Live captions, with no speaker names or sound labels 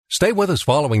Stay with us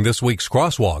following this week's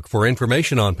Crosswalk for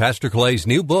information on Pastor Clay's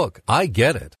new book, I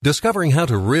Get It, Discovering How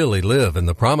to Really Live in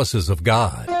the Promises of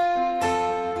God.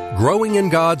 Growing in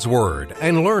God's Word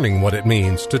and learning what it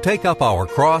means to take up our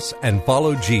cross and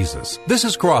follow Jesus. This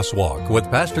is Crosswalk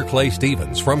with Pastor Clay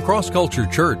Stevens from Cross Culture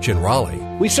Church in Raleigh.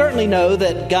 We certainly know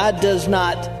that God does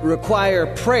not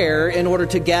require prayer in order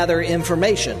to gather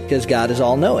information, because God is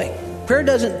all-knowing. Prayer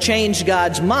doesn't change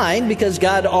God's mind because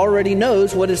God already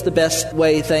knows what is the best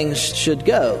way things should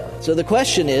go. So the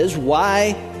question is,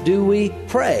 why do we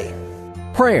pray?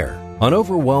 Prayer. An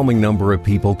overwhelming number of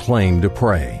people claim to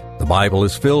pray. The Bible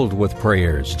is filled with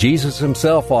prayers. Jesus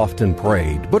himself often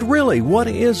prayed. But really, what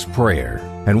is prayer?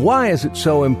 And why is it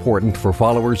so important for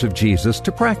followers of Jesus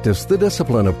to practice the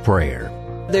discipline of prayer?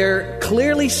 There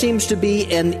clearly seems to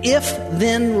be an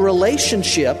if-then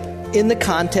relationship in the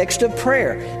context of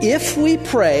prayer. If we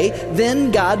pray, then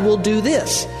God will do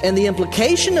this. And the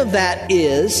implication of that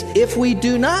is, if we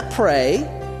do not pray,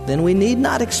 then we need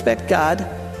not expect God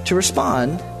to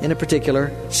respond in a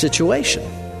particular situation.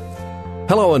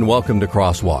 Hello and welcome to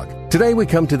Crosswalk. Today we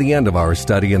come to the end of our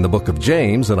study in the book of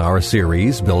James in our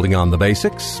series, Building on the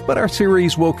Basics, but our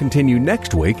series will continue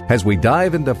next week as we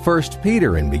dive into 1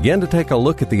 Peter and begin to take a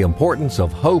look at the importance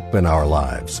of hope in our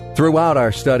lives. Throughout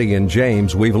our study in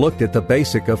James, we've looked at the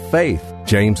basic of faith.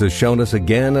 James has shown us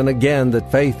again and again that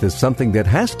faith is something that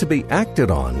has to be acted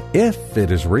on if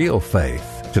it is real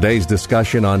faith. Today's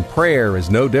discussion on prayer is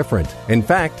no different. In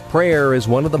fact, prayer is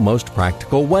one of the most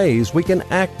practical ways we can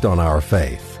act on our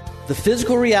faith. The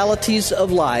physical realities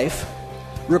of life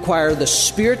require the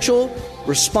spiritual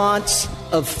response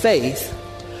of faith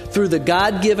through the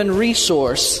God-given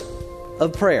resource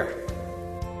of prayer.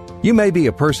 You may be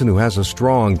a person who has a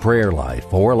strong prayer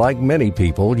life, or like many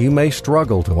people, you may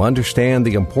struggle to understand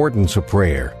the importance of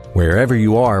prayer. Wherever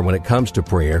you are when it comes to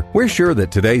prayer, we're sure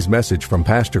that today's message from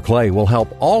Pastor Clay will help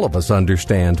all of us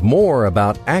understand more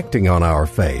about acting on our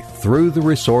faith through the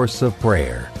resource of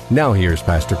prayer. Now here's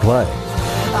Pastor Clay.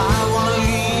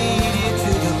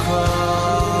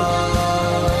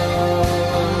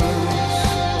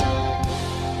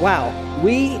 Wow,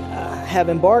 we have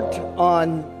embarked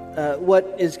on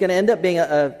what is going to end up being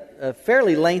a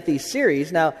fairly lengthy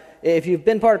series. Now, if you've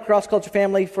been part of Cross Culture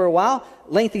Family for a while,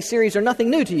 lengthy series are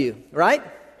nothing new to you, right?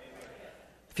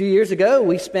 A few years ago,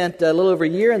 we spent a little over a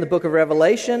year in the book of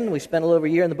Revelation. We spent a little over a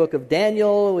year in the book of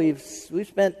Daniel. We've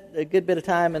spent a good bit of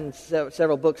time in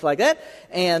several books like that.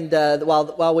 And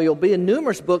while we will be in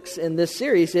numerous books in this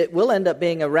series, it will end up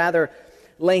being a rather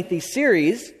lengthy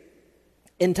series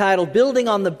entitled Building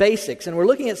on the Basics. And we're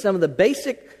looking at some of the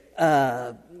basic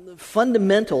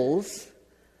fundamentals,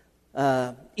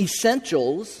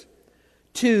 essentials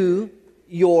to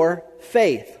your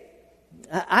faith.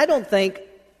 I don't think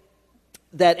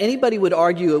that anybody would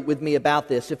argue with me about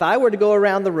this. If I were to go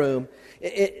around the room,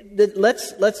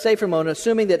 let's say for a moment,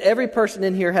 assuming that every person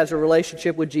in here has a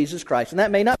relationship with Jesus Christ, and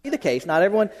that may not be the case. Not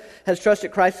everyone has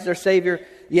trusted Christ as their Savior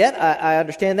yet. I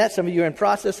understand that. Some of you are in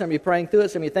process, some of you are praying through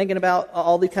it, some of you are thinking about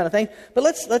all these kind of things. But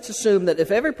let's assume that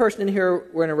if every person in here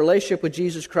were in a relationship with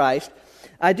Jesus Christ,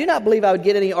 I do not believe I would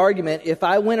get any argument if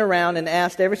I went around and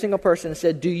asked every single person and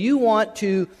said, do you want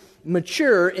to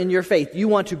mature in your faith? Do you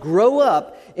want to grow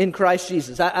up in Christ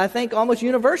Jesus? I think almost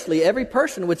universally every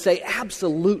person would say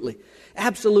absolutely.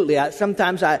 Absolutely.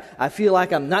 Sometimes I feel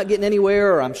like I'm not getting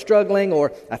anywhere, or I'm struggling,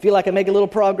 or I feel like I make a little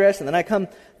progress and then I come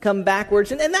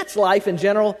backwards. And that's life in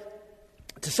general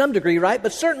to some degree, right?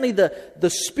 But certainly the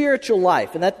spiritual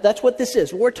life, and that's what this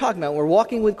is. What we're talking about when we're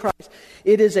walking with Christ.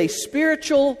 It is a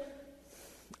spiritual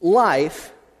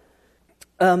life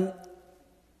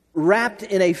wrapped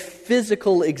in a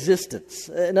physical existence.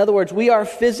 In other words, we are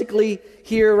physically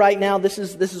here right now. This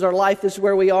is our life. This is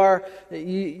where we are.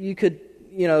 You could,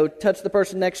 touch the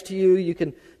person next to you. You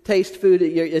can taste food.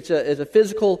 It's a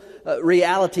physical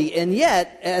reality. And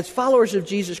yet, as followers of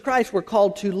Jesus Christ, we're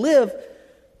called to live,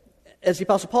 as the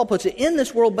Apostle Paul puts it, in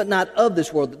this world, but not of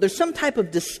this world. There's some type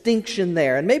of distinction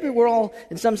there. And maybe we're all,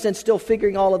 in some sense, still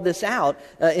figuring all of this out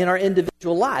in our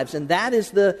individual lives. And that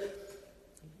is the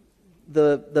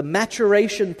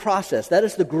maturation process. That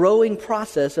is the growing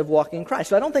process of walking in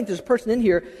Christ. So I don't think there's a person in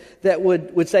here that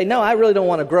would say, no, I really don't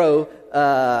want to grow.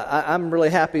 I'm really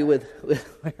happy with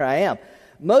where I am.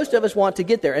 Most of us want to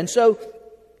get there. And so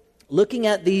looking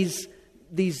at these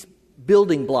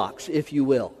building blocks, if you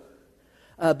will,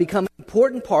 become an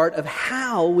important part of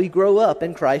how we grow up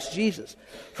in Christ Jesus.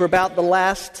 For about the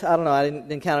last, I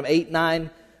didn't count them, 8, 9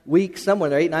 weeks, somewhere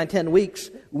there, 8, 9, 10 weeks,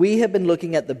 we have been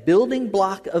looking at the building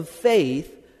block of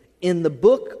faith in the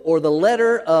book or the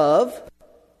letter of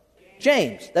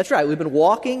James. That's right. We've been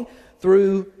walking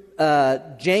through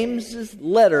James's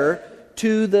letter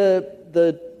to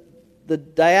the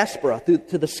diaspora,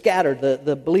 to the scattered,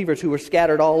 the believers who were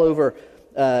scattered all over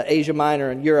Asia Minor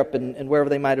and Europe and wherever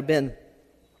they might have been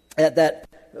at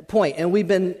that point. And we've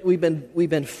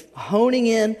been honing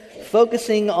in,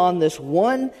 focusing on this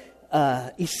one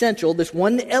essential, this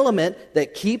one element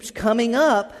that keeps coming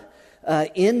up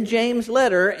in James'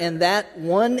 letter, and that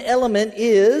one element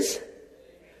is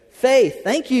faith.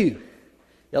 Thank you.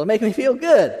 Y'all make me feel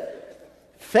good.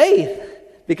 Faith.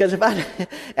 Because if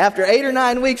after 8 or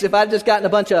 9 weeks, if I'd just gotten a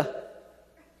bunch of,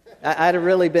 I'd have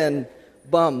really been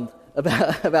bummed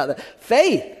about that.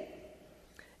 Faith.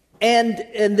 And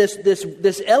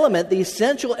this element, the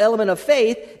essential element of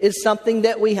faith, is something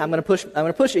that I'm going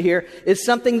to push it here, is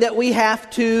something that we have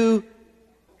to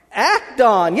act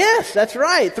on. Yes, that's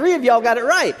right. 3 of y'all got it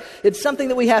right. It's something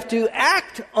that we have to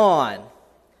act on.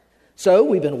 So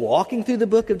we've been walking through the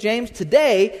book of James.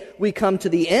 Today, we come to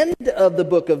the end of the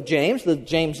book of James,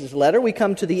 James's letter. We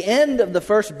come to the end of the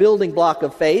first building block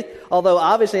of faith. Although,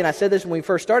 obviously, and I said this when we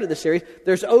first started the series,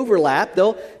 there's overlap.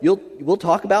 We'll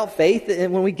talk about faith,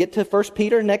 and when we get to 1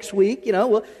 Peter next week,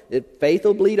 faith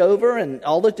will bleed over, and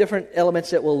all the different elements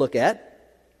that we'll look at.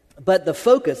 But the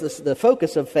focus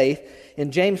of faith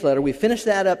in James' letter, we finished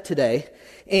that up today,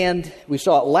 and we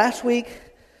saw it last week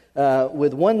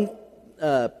with one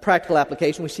practical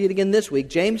application. We see it again this week.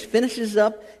 James finishes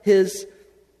up his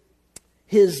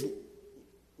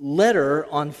letter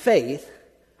on faith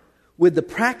with the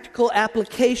practical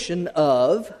application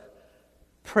of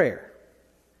prayer.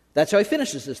 That's how he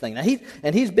finishes this thing. Now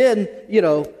he's been,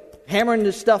 hammering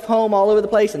this stuff home all over the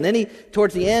place, and then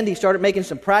towards the end, he started making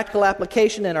some practical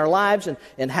application in our lives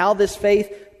and how this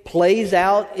faith plays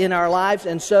out in our lives.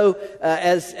 And so,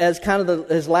 as kind of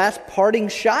his last parting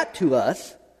shot to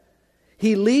us,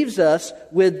 he leaves us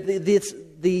with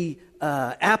the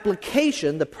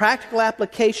application, the practical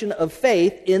application of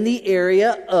faith in the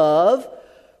area of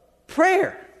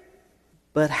prayer.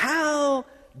 But how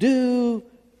do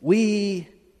we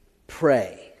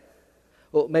pray?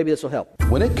 Well, maybe this will help.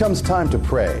 When it comes time to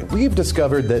pray, we've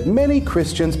discovered that many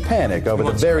Christians panic over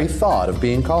the very thought of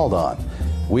being called on.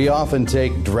 We often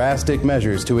take drastic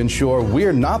measures to ensure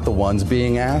we're not the ones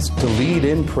being asked to lead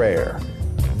in prayer.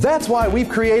 That's why we've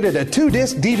created a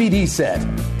 2-disc DVD set,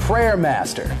 Prayer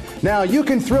Master. Now, you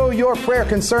can throw your prayer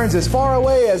concerns as far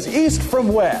away as east from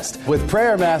west. With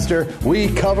Prayer Master, we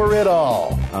cover it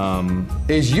all.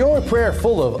 Is your prayer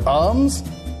full of ums?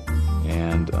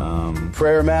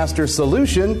 Prayer Master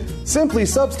solution, simply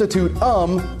substitute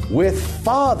with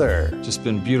Father. Just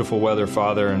been beautiful weather,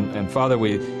 Father. And Father,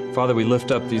 we lift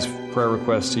up these prayer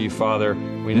requests to you, Father.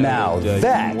 We know now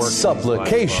that's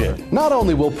supplication. Life, Not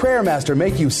only will Prayer Master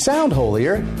make you sound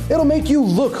holier, it'll make you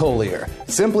look holier,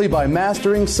 simply by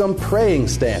mastering some praying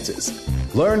stances.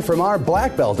 Learn from our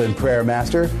black belt in Prayer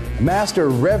Master, Master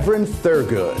Reverend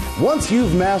Thurgood. Once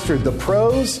you've mastered the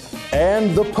pros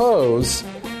and the pose,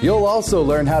 you'll also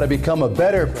learn how to become a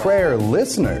better prayer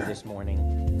listener.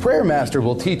 Prayer Master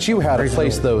will teach you how to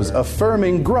place those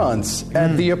affirming grunts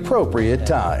at the appropriate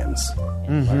times.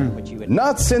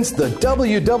 Not since the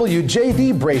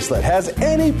WWJD bracelet has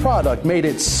any product made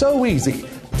it so easy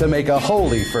to make a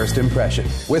holy first impression.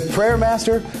 With Prayer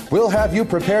Master, we'll have you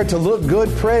prepared to look good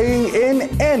praying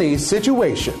in any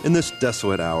situation. In this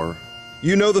desolate hour,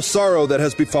 you know the sorrow that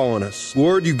has befallen us.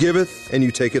 Lord, you giveth and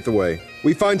you taketh away.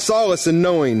 We find solace in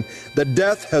knowing that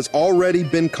death has already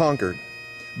been conquered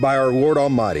by our Lord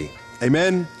Almighty.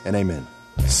 Amen and amen.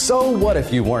 So what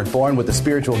if you weren't born with the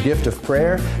spiritual gift of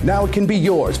prayer? Now it can be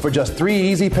yours for just 3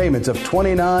 easy payments of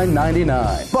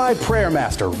 $29.99. Buy Prayer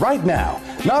Master right now.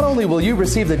 Not only will you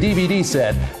receive the DVD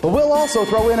set, but we'll also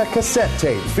throw in a cassette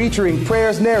tape featuring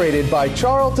prayers narrated by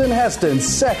Charlton Heston's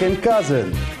second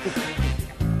cousin.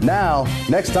 Now,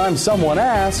 next time someone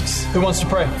asks, Who wants to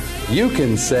pray? You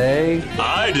can say,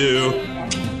 I do.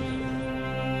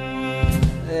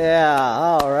 Yeah,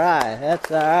 all right. That's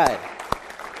all right.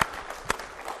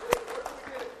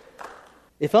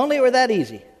 If only it were that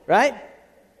easy, right?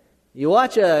 You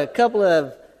watch a couple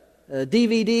of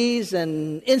DVDs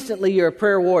and instantly you're a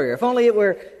prayer warrior. If only it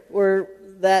were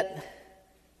that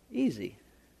easy.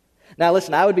 Now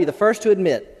listen, I would be the first to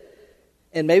admit,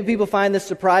 and maybe people find this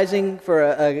surprising for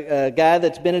a guy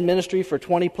that's been in ministry for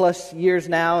 20 plus years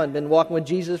now and been walking with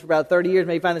Jesus for about 30 years,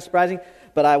 maybe find this surprising,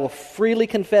 but I will freely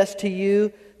confess to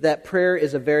you that prayer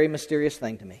is a very mysterious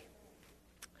thing to me.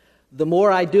 The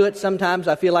more I do it, sometimes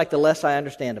I feel like the less I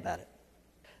understand about it.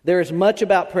 There is much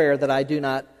about prayer that I do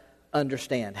not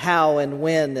understand. How and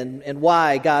when and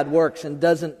why God works and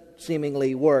doesn't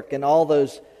seemingly work and all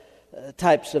those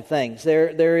types of things.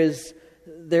 There is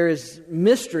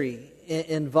mystery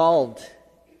involved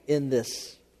in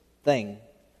this thing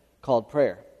called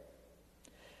prayer.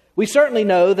 We certainly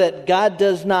know that God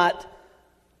does not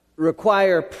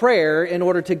require prayer in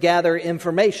order to gather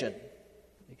information,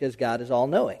 because God is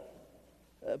all-knowing.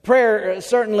 Prayer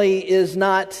certainly is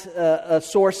not a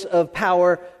source of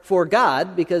power for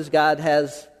God, because God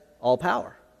has all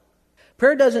power.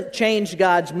 Prayer doesn't change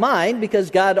God's mind, because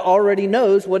God already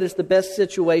knows what is the best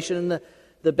situation and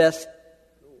the best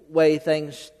way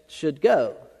things should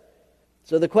go.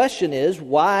 So the question is,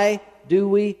 why do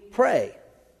we pray?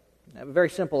 I have a very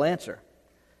simple answer.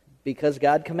 Because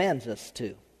God commands us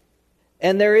to.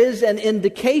 And there is an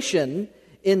indication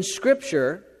in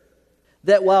Scripture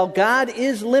that while God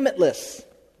is limitless,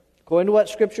 according to what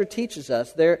Scripture teaches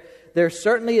us, there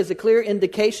certainly is a clear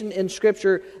indication in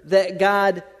Scripture that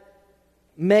God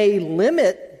may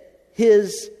limit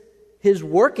His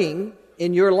working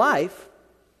in your life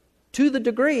to the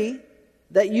degree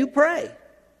that you pray.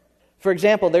 For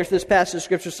example, there's this passage of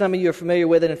Scripture, some of you are familiar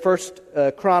with it, in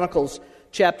 1 Chronicles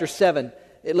chapter 7.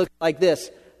 It looks like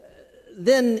this.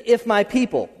 Then if my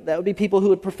people, that would be people who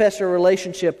would profess a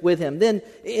relationship with Him. Then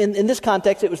in this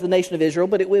context, it was the nation of Israel,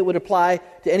 but it would apply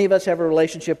to any of us who have a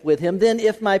relationship with Him. Then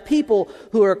if my people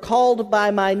who are called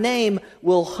by my name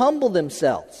will humble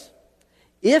themselves,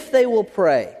 if they will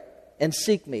pray and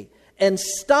seek me and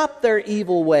stop their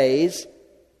evil ways,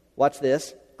 watch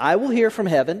this, I will hear from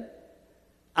heaven,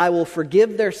 I will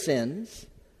forgive their sins,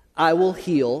 I will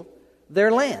heal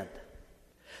their land.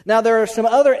 Now, there are some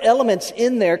other elements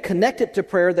in there connected to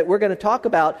prayer that we're going to talk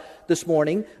about this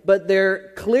morning, but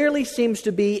there clearly seems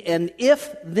to be an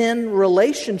if-then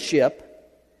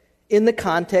relationship in the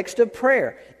context of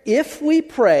prayer. If we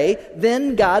pray,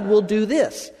 then God will do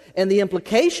this. And the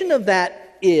implication of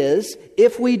that is,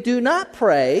 if we do not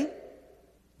pray,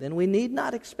 then we need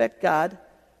not expect God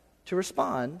to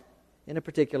respond in a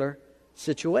particular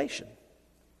situation.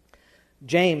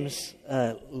 James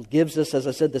gives us, as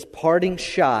I said, this parting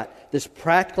shot, this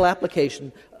practical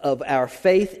application of our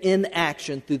faith in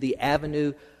action through the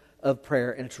avenue of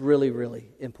prayer, and it's really, really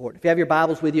important. If you have your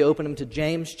Bibles with you, open them to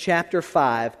James chapter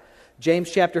 5. James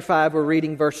chapter 5, we're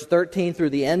reading verses 13 through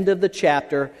the end of the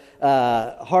chapter.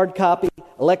 Hard copy,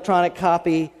 electronic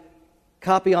copy,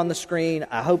 copy on the screen.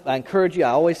 I encourage you,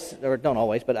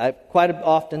 but I quite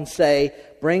often say,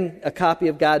 bring a copy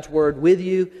of God's Word with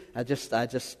you. I just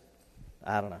think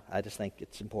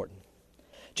it's important.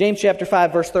 James chapter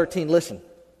 5, verse 13, listen.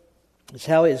 This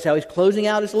is how he's closing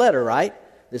out his letter, right?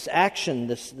 This action,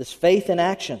 this faith in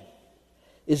action.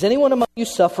 Is anyone among you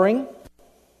suffering?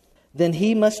 Then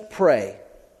he must pray.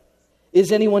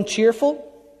 Is anyone cheerful?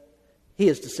 He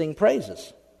is to sing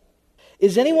praises.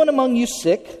 Is anyone among you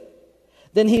sick?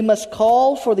 Then he must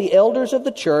call for the elders of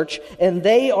the church, and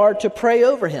they are to pray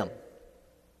over him,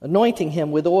 anointing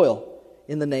him with oil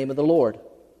in the name of the Lord.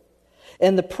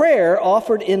 And the prayer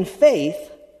offered in faith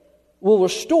will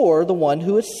restore the one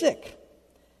who is sick,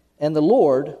 and the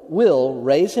Lord will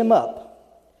raise him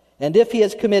up. And if he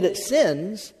has committed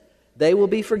sins, they will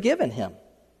be forgiven him.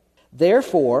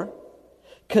 Therefore,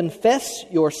 confess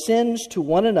your sins to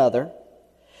one another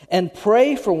and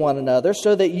pray for one another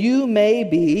so that you may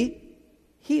be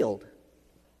healed.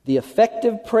 The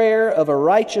effective prayer of a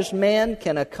righteous man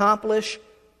can accomplish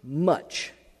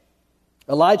much.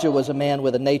 Elijah was a man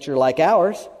with a nature like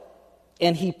ours,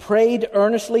 and he prayed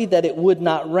earnestly that it would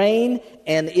not rain,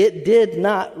 and it did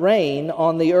not rain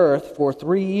on the earth for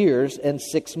 3 years and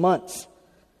 6 months.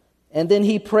 And then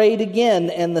he prayed again,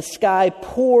 and the sky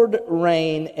poured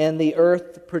rain, and the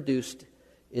earth produced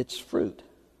its fruit.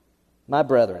 My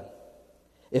brethren,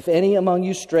 if any among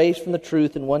you strays from the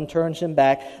truth and one turns him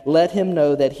back, let him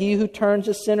know that he who turns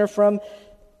a sinner from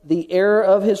the error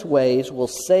of his ways will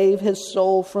save his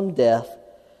soul from death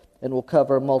and will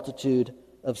cover a multitude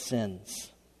of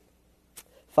sins.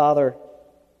 Father,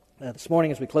 this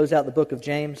morning as we close out the book of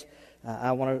James,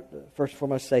 I want to first and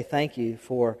foremost say thank you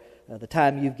for the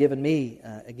time you've given me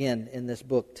again in this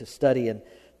book to study and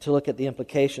to look at the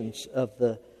implications of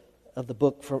the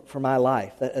book for my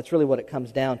life. That's really what it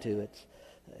comes down to.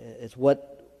 It's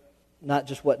not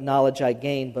just what knowledge I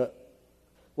gain, but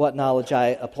what knowledge I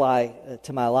apply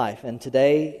to my life. And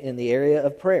today, in the area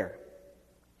of prayer,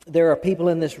 there are people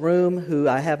in this room who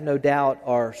I have no doubt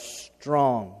are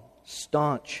strong,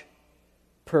 staunch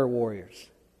prayer warriors.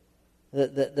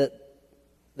 That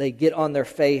they get on their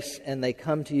face and they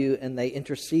come to you and they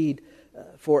intercede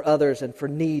for others and for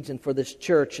needs and for this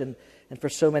church and for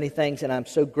so many things. And I'm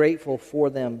so grateful for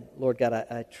them, Lord God.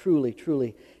 I truly,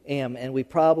 truly am. And it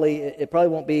probably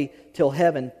won't be till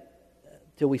heaven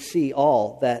till we see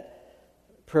all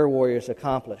that prayer warriors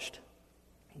accomplished.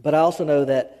 But I also know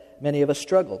that many of us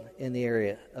struggle in the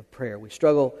area of prayer. We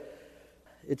struggle,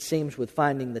 it seems, with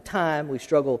finding the time. We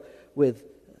struggle with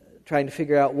trying to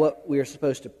figure out what we are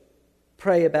supposed to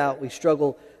pray about. We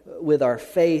struggle with our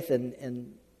faith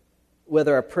and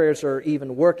whether our prayers are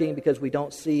even working because we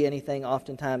don't see anything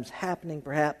oftentimes happening,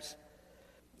 perhaps.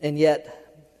 And yet,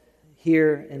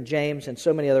 here in James and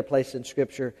so many other places in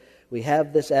Scripture, we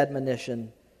have this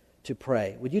admonition to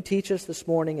pray. Would you teach us this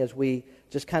morning as we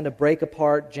just kind of break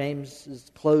apart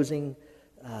James's closing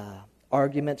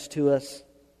arguments to us,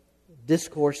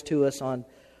 discourse to us on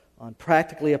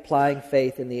practically applying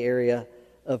faith in the area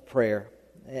of prayer?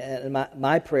 And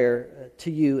my prayer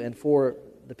to you and for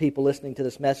the people listening to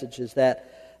this message is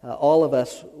that all of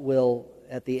us will,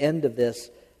 at the end of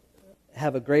this,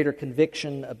 have a greater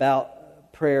conviction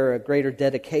about prayer, a greater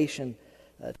dedication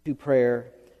to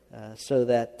prayer, so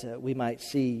that we might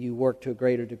see you work to a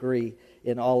greater degree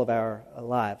in all of our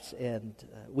lives. And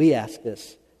we ask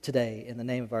this today in the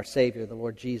name of our Savior, the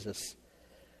Lord Jesus.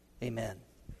 Amen.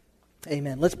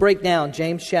 Amen. Let's break down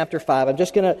James chapter 5. I'm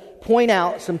just going to point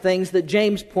out some things that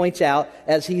James points out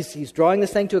as he's drawing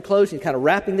this thing to a close. He's kind of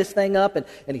wrapping this thing up, and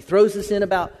he throws this in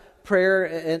about prayer,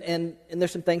 and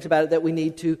there's some things about it that we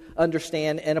need to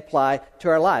understand and apply to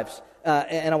our lives.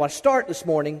 And I want to start this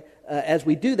morning as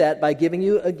we do that by giving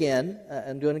you again,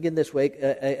 I'm doing it again this week,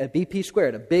 a BP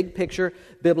squared, a big picture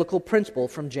biblical principle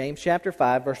from James chapter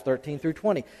 5, verse 13 through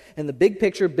 20. And the big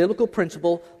picture biblical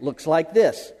principle looks like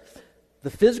this. The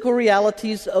physical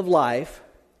realities of life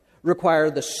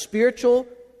require the spiritual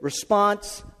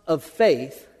response of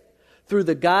faith through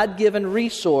the God-given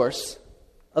resource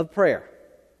of prayer.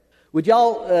 Would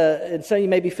y'all, and some of you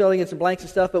may be filling in some blanks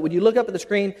and stuff, but would you look up at the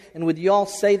screen and would you all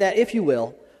say that, if you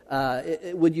will,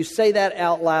 would you say that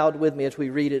out loud with me as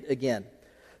we read it again?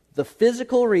 The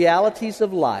physical realities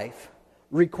of life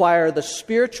require the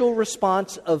spiritual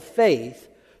response of faith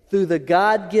through the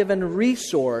God-given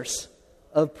resource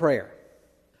of prayer.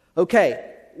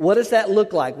 Okay, what does that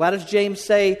look like? Why does James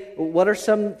say, what are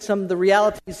some of the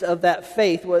realities of that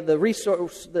faith, the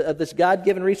resource of this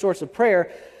God-given resource of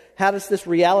prayer? How does this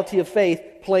reality of faith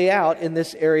play out in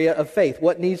this area of faith?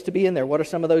 What needs to be in there? What are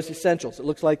some of those essentials? It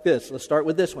looks like this. Let's start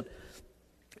with this one.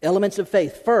 Elements of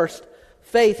faith. First,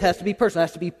 faith has to be personal. It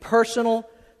has to be personal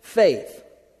faith.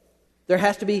 There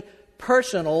has to be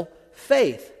personal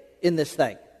faith in this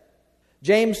thing.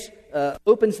 James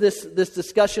opens this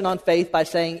discussion on faith by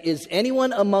saying, is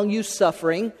anyone among you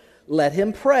suffering? Let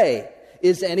him pray.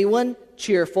 Is anyone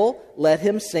cheerful? Let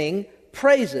him sing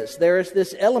praises. There is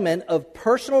this element of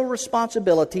personal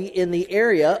responsibility in the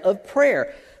area of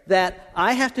prayer, that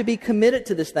I have to be committed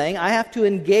to this thing, I have to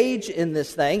engage in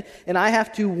this thing, and I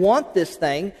have to want this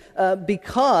thing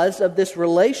because of this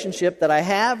relationship that I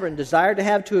have and desire to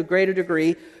have to a greater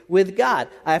degree with God.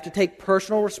 I have to take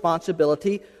personal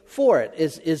responsibility for it.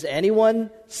 Is anyone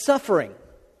suffering?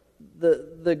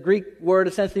 The Greek word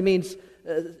essentially means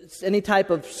any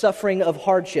type of suffering of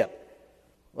hardship.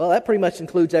 Well, that pretty much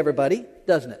includes everybody,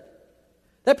 doesn't it?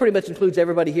 That pretty much includes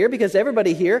everybody here, because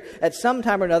everybody here at some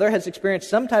time or another has experienced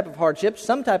some type of hardship,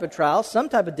 some type of trial, some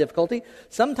type of difficulty,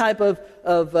 some type of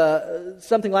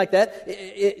something like that.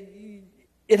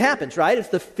 It happens, right? It's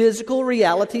the physical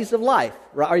realities of life.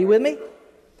 Are you with me?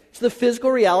 It's the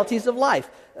physical realities of life.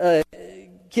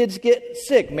 Kids get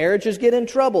sick, marriages get in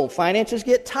trouble, finances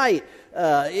get tight.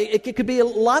 It could be a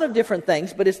lot of different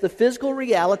things, but it's the physical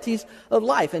realities of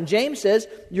life. And James says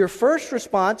your first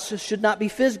response should not be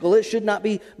physical. It should not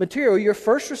be material. Your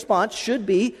first response should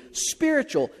be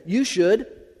spiritual. You should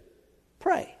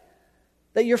pray.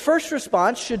 That your first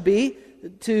response should be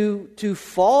to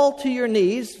fall to your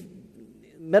knees,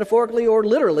 metaphorically or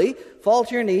literally, fall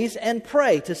to your knees and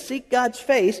pray, to seek God's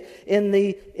face in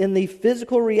the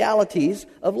physical realities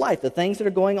of life, the things that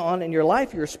are going on in your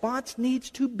life. Your response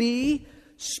needs to be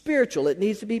spiritual. It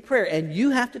needs to be prayer, and you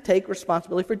have to take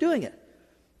responsibility for doing it.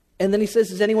 And then he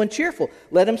says, is anyone cheerful?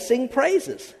 Let him sing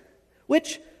praises,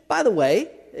 which, by the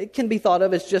way, it can be thought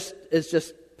of as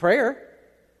just prayer.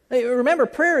 Hey, remember,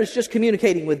 prayer is just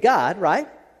communicating with God, right?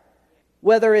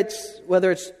 Whether it's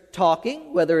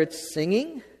talking, whether it's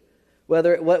singing,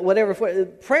 whatever.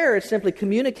 Prayer is simply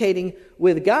communicating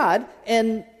with God.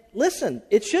 And listen,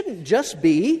 it shouldn't just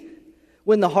be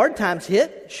when the hard times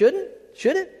hit, should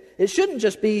it? It shouldn't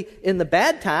just be in the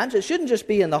bad times. It shouldn't just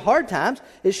be in the hard times.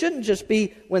 It shouldn't just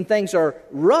be when things are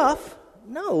rough.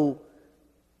 No.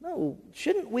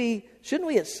 Shouldn't we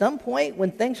at some point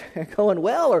when things are going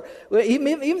well, or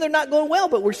even they're not going well,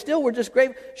 but we're just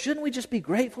grateful, shouldn't we just be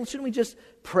grateful? Shouldn't we just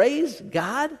praise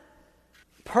God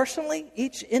personally,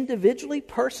 each individually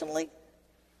personally?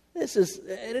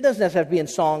 It doesn't have to be in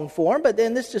song form, but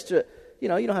then this is you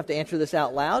don't have to answer this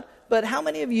out loud, but how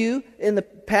many of you in the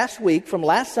past week, from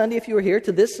last Sunday if you were here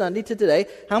to this Sunday to today,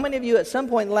 how many of you at some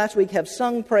point in the last week have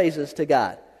sung praises to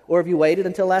God? Or have you waited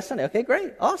until last Sunday? Okay,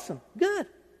 great, awesome, good.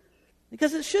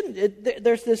 Because it shouldn't.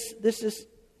 There's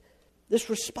this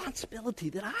responsibility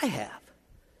that I have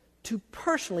to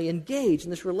personally engage in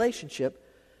this relationship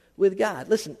with God.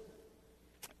 Listen,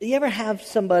 you ever have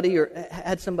somebody or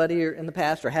had somebody in the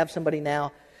past or have somebody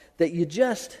now that you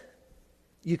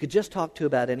could just talk to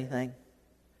about anything?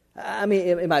 I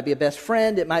mean, it might be a best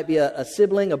friend, it might be a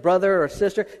sibling, a brother or a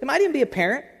sister, it might even be a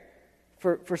parent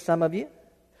for some of you.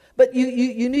 But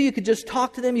you knew you could just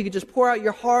talk to them, you could just pour out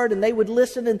your heart, and they would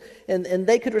listen, and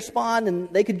they could respond,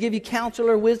 and they could give you counsel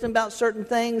or wisdom about certain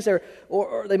things,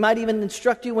 or they might even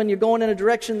instruct you when you're going in a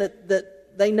direction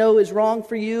that they know is wrong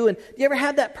for you. And do you ever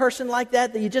have that person like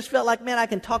that you just felt like, man, I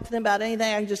can talk to them about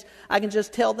anything, I can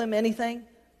just tell them anything?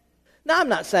 Now, I'm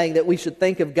not saying that we should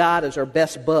think of God as our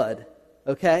best bud,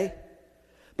 okay?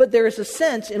 But there is a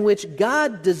sense in which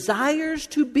God desires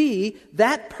to be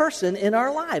that person in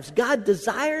our lives. God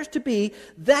desires to be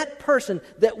that person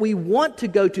that we want to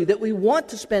go to, that we want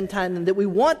to spend time in, that we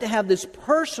want to have this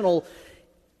personal,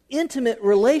 intimate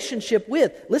relationship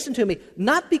with. Listen to me,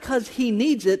 not because He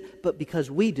needs it, but because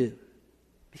we do.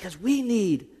 Because we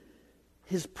need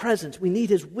His presence, we need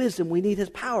His wisdom, we need His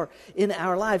power in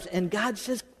our lives. And God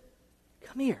says,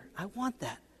 come here, I want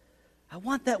that. I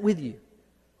want that with you.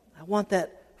 I want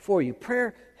that for you.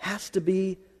 Prayer has to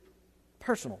be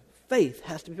personal. Faith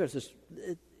has to be personal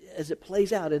as it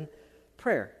plays out in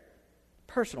prayer.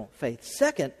 Personal faith.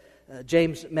 Second,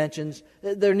 James mentions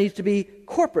there needs to be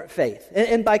corporate faith.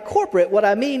 And by corporate, what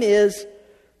I mean is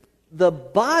the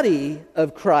body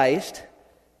of Christ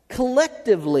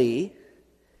collectively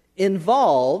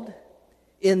involved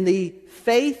in the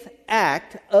faith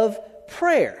act of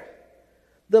prayer.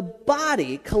 The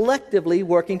body collectively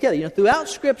working together. Throughout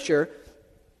Scripture,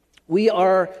 we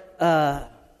are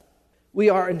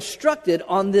instructed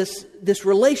on this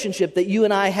relationship that you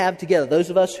and I have together. Those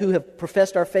of us who have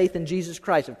professed our faith in Jesus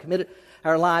Christ, have committed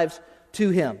our lives to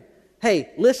Him. Hey,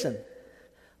 listen,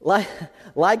 like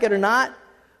it or not,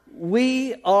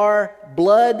 we are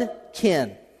blood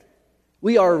kin.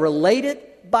 We are related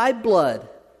by blood.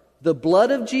 The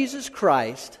blood of Jesus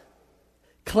Christ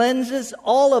cleanses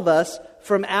all of us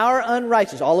from our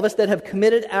unrighteousness, all of us that have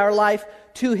committed our life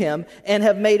to Him and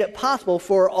have made it possible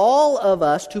for all of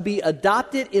us to be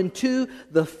adopted into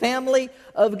the family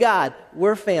of God.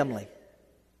 We're family,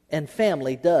 and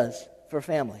family does for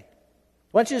family.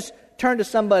 Why don't you just turn to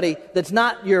somebody that's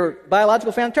not your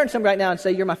biological family, turn to somebody right now and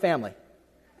say, you're my family.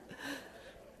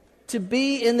 To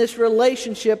be in this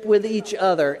relationship with each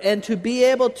other and to be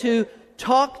able to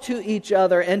talk to each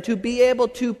other and to be able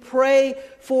to pray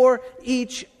for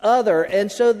each other.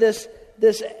 And so this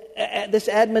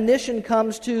admonition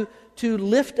comes to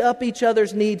lift up each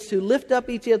other's needs, to lift up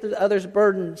each other's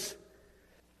burdens.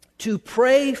 To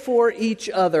pray for each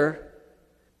other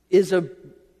is an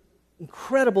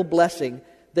incredible blessing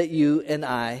that you and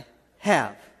I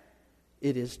have.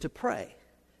 It is to pray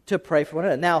for one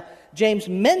another. Now, James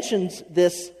mentions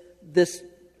this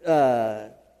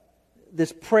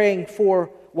praying for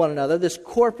one another, this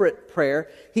corporate prayer.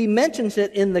 He mentions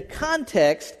it in the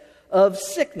context of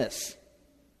sickness.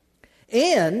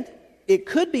 And it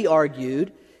could be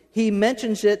argued he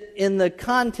mentions it in the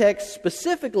context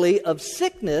specifically of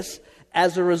sickness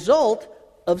as a result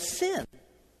of sin.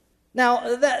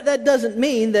 Now, that doesn't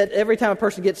mean that every time a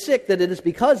person gets sick that it is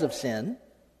because of sin.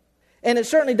 And it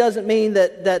certainly doesn't mean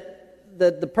that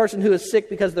the person who is sick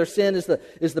because of their sin is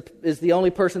the only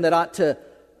person that ought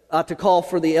to call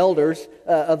for the elders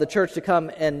of the church to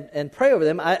come and pray over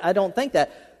them. I don't think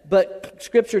that. But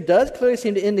Scripture does clearly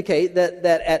seem to indicate that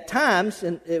at times,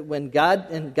 when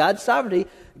God, in God's sovereignty,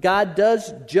 God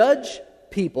does judge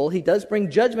people. He does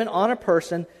bring judgment on a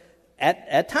person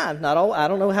at times. Not all. I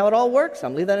don't know how it all works.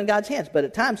 I'm leaving that in God's hands. But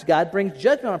at times, God brings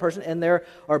judgment on a person, and there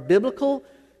are biblical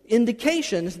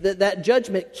indications that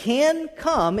judgment can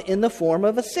come in the form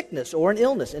of a sickness or an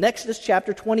illness. In Exodus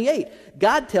chapter 28,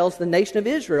 God tells the nation of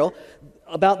Israel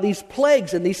about these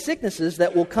plagues and these sicknesses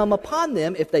that will come upon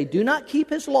them if they do not keep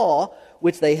His law,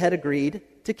 which they had agreed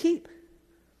to keep.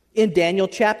 In Daniel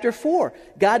chapter 4,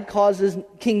 God causes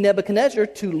King Nebuchadnezzar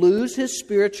to lose his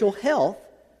spiritual health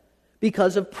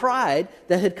because of pride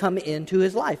that had come into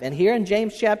his life. And here in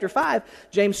James chapter 5,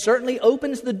 James certainly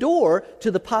opens the door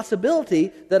to the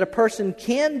possibility that a person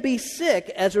can be sick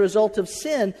as a result of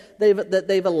sin that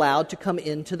they've allowed to come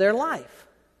into their life.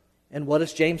 And what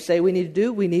does James say we need to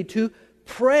do? We need to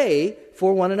pray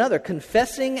for one another,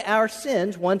 confessing our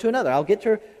sins one to another. I'll get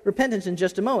to repentance in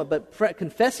just a moment, but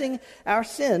confessing our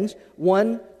sins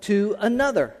one to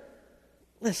another.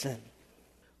 Listen,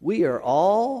 we are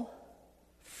all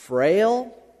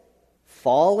frail,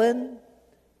 fallen,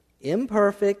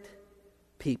 imperfect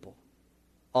people.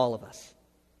 All of us.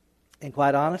 And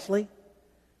quite honestly,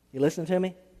 you listen to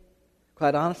me?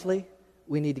 Quite honestly,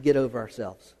 we need to get over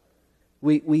ourselves.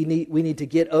 We need to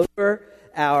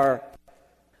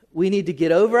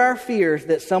get over our fears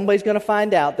that somebody's going to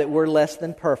find out that we're less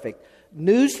than perfect.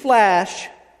 Newsflash,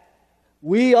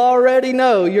 we already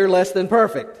know you're less than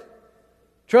perfect.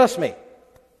 Trust me.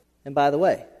 And by the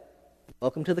way,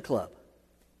 welcome to the club.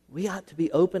 We ought to be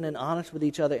open and honest with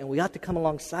each other, and we ought to come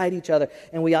alongside each other,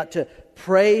 and we ought to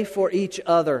pray for each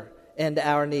other and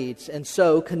our needs. And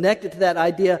so, connected to that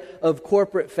idea of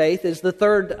corporate faith is the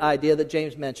third idea that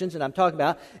James mentions, and I'm talking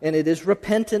about, and it is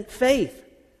repentant faith.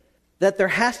 That there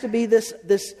has to be this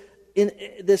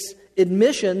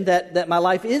admission that my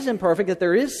life is imperfect, that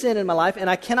there is sin in my life, and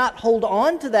I cannot hold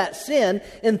on to that sin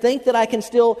and think that I can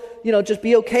still, just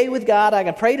be okay with God. I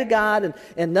can pray to God,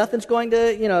 and nothing's going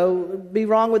to, be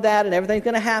wrong with that, and everything's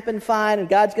going to happen fine, and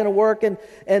God's going to work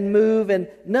and move. And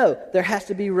no, there has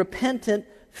to be repentant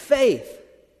faith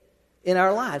in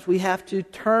our lives. We have to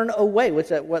turn away. What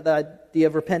the idea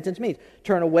of repentance means?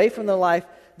 Turn away from the life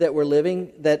that we're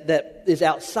living that is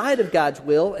outside of God's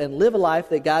will, and live a life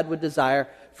that God would desire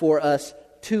for us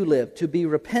to live, to be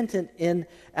repentant in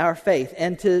our faith.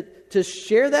 And to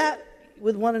share that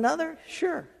with one another,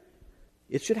 sure,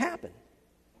 it should happen.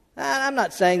 I'm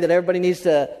not saying that everybody needs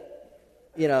to,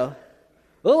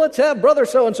 let's have brother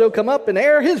so-and-so come up and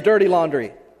air his dirty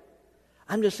laundry.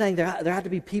 I'm just saying there have to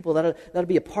be people that'll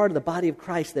be a part of the body of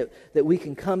Christ that we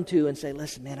can come to and say,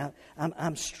 listen, man,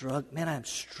 I'm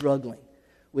struggling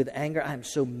with anger. I'm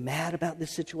so mad about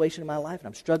this situation in my life, and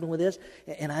I'm struggling with this,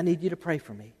 and I need you to pray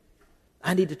for me.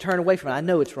 I need to turn away from it. I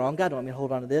know it's wrong. God don't want me to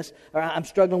hold on to this. Or I'm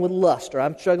struggling with lust, or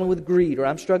I'm struggling with greed, or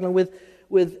I'm struggling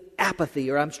with apathy,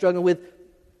 or I'm struggling with,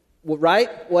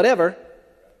 whatever.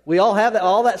 We all have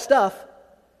all that stuff.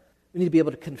 We need to be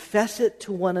able to confess it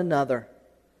to one another.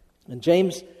 And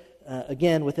James,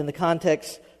 again, within the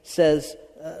context, says,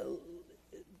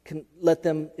 let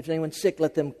them, if anyone's sick,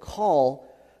 let them call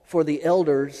for the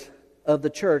elders of the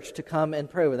church to come and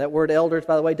pray with. That word elders,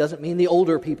 by the way, doesn't mean the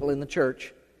older people in the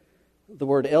church. The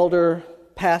word elder,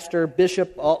 pastor,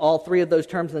 bishop, all three of those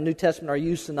terms in the New Testament are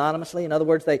used synonymously. In other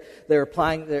words, they're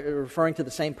referring to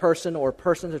the same person or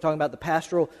persons. They're talking about the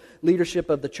pastoral leadership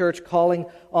of the church, calling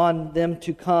on them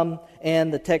to come,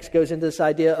 and the text goes into this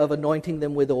idea of anointing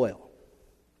them with oil.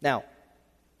 Now,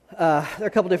 there are a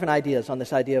couple different ideas on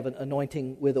this idea of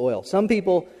anointing with oil. Some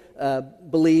people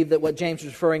believe that what James is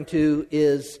referring to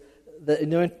is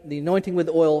the anointing with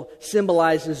oil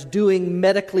symbolizes doing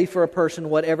medically for a person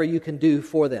whatever you can do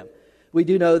for them. We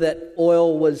do know that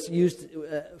oil was used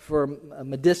for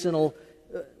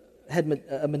had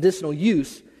a medicinal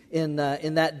use in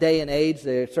that day and age.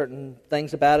 There are certain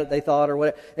things about it they thought or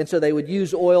whatever, and so they would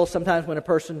use oil sometimes when a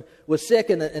person was sick.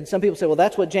 And some people say, well,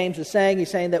 that's what James is saying. He's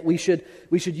saying that we should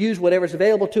use whatever's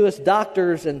available to us,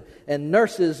 doctors and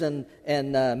nurses and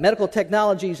medical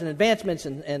technologies and advancements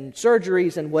and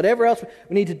surgeries and whatever else.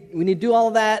 We need to do all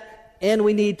of that, and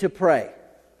we need to pray.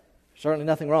 Certainly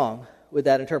nothing wrong with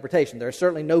that interpretation. There is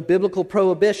certainly no biblical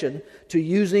prohibition to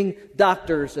using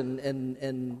doctors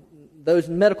and those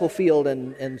in the medical field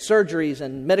and surgeries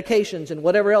and medications and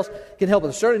whatever else can help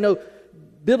us. There's certainly no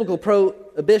biblical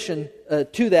prohibition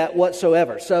to that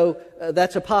whatsoever. So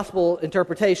that's a possible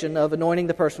interpretation of anointing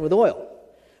the person with oil.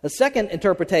 A second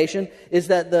interpretation is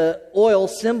that the oil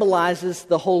symbolizes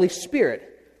the Holy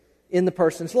Spirit in the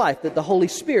person's life. That the Holy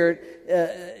Spirit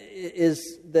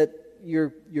is that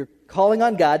you're calling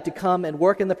on God to come and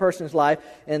work in the person's life,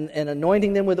 and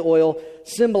anointing them with oil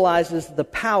symbolizes the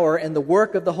power and the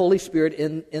work of the Holy Spirit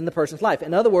in the person's life.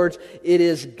 In other words, it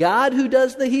is God who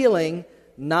does the healing,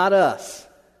 not us.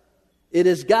 It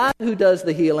is God who does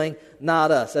the healing,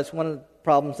 not us. That's one of the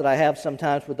problems that I have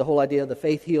sometimes with the whole idea of the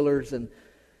faith healers,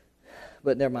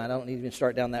 but never mind, I don't need to even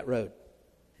start down that road.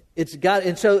 It's God,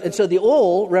 and so the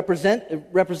oil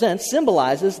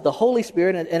symbolizes the Holy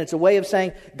Spirit, and it's a way of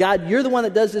saying, God, you're the one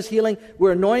that does this healing.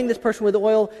 We're anointing this person with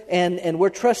oil, and we're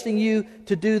trusting you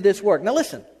to do this work. Now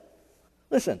listen.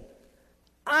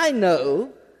 I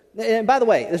know, and by the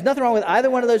way, there's nothing wrong with either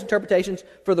one of those interpretations.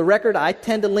 For the record, I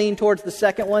tend to lean towards the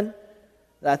second one.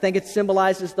 I think it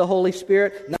symbolizes the Holy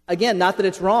Spirit. Again, not that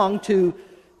it's wrong to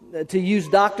use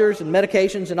doctors and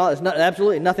medications and all. There's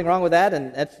absolutely nothing wrong with that,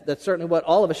 and that's certainly what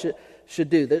all of us should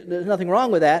do. There's nothing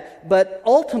wrong with that. But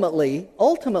ultimately,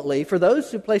 for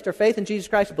those who placed our faith in Jesus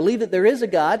Christ, believe that there is a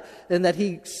God and that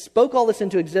He spoke all this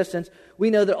into existence, we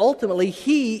know that ultimately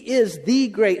He is the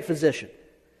great physician.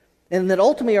 And that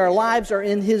ultimately our lives are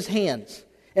in His hands.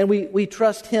 And we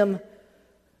trust Him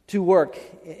to work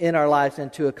in our lives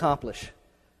and to accomplish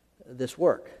this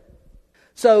work.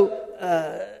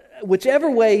 So, whichever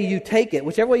way you take it,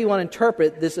 whichever way you want to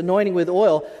interpret this anointing with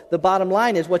oil, the bottom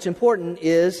line is what's important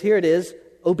is, here it is,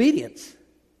 obedience.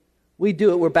 We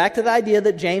do it. We're back to the idea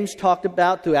that James talked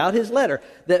about throughout his letter,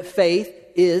 that faith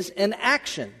is an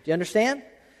action. Do you understand?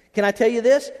 Can I tell you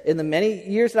this? In the many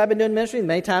years that I've been doing ministry,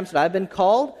 many times that I've been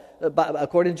called,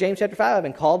 according to James chapter 5, I've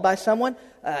been called by someone.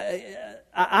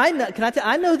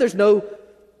 I know there's no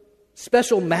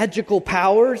special magical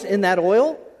powers in that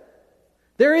oil.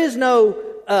 There is no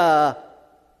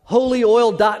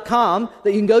holyoil.com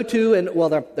that you can go to, and well,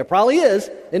 there probably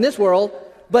is in this world,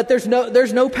 but there's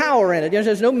no power in it.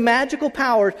 There's no magical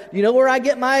power. You know where I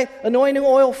get my anointing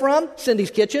oil from?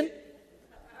 Cindy's Kitchen.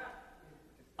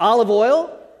 Olive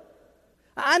oil.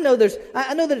 I know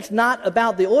that it's not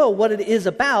about the oil. What it is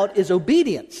about is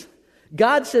obedience.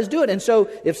 God says do it. And so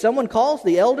if someone calls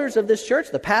the elders of this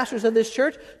church, the pastors of this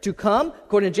church, to come,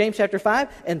 according to James chapter 5,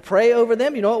 and pray over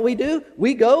them, you know what we do?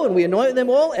 We go and we anoint them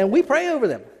oil and we pray over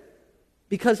them.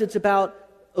 Because it's about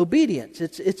obedience.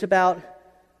 It's about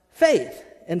faith.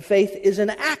 And faith is an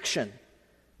action.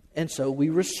 And so we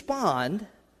respond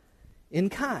in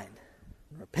kind.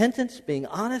 Repentance, being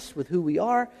honest with who we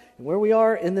are and where we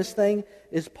are in this thing,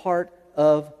 is part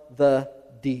of the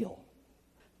deal.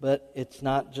 But it's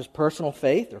not just personal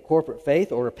faith or corporate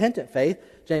faith or repentant faith.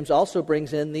 James also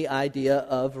brings in the idea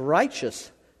of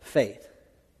righteous faith.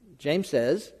 James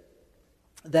says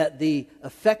that the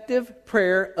effective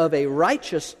prayer of a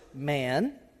righteous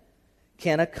man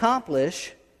can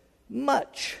accomplish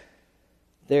much.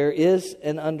 There is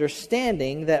an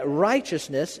understanding that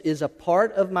righteousness is a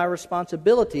part of my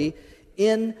responsibility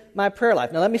in my prayer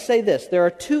life. Now let me say this. There are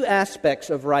two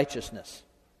aspects of righteousness.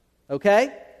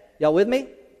 Okay? Y'all with me?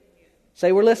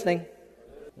 Say we're listening.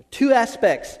 Two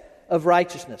aspects of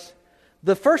righteousness.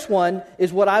 The first one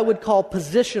is what I would call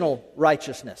positional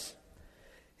righteousness.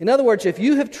 In other words, if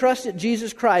you have trusted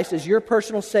Jesus Christ as your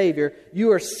personal Savior,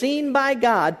 you are seen by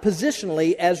God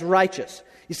positionally as righteous.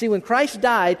 You see, when Christ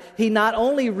died, He not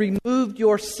only removed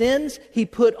your sins, He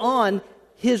put on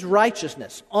His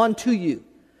righteousness onto you,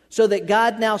 so that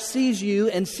God now sees you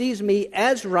and sees me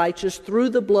as righteous through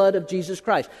the blood of Jesus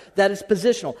Christ. That is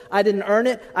positional. I didn't earn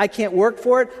it. I can't work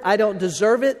for it. I don't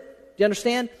deserve it. Do you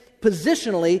understand?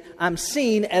 Positionally, I'm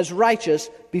seen as righteous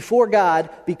before God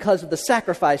because of the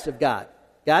sacrifice of God.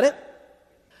 Got it?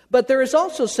 But there is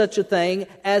also such a thing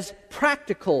as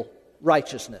practical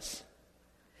righteousness.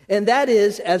 And that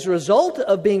is, as a result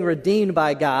of being redeemed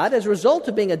by God, as a result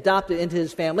of being adopted into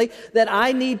His family, that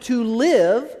I need to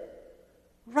live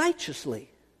righteously.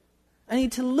 I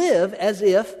need to live as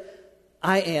if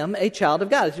I am a child of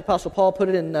God. As the Apostle Paul put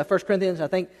it in 1 Corinthians, I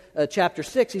think, chapter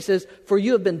 6, he says, "For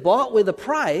you have been bought with a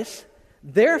price,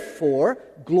 therefore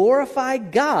glorify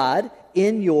God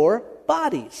in your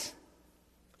bodies."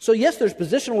 So yes, there's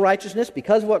positional righteousness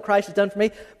because of what Christ has done for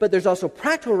me, but there's also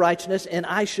practical righteousness, and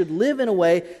I should live in a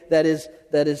way that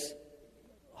is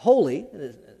holy.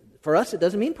 For us, it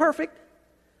doesn't mean perfect.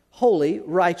 Holy,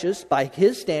 righteous, by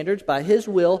His standards, by His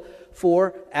will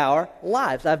for our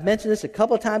lives. I've mentioned this a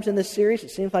couple of times in this series. It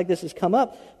seems like this has come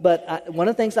up. But one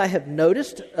of the things I have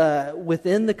noticed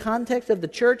within the context of the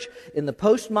church in the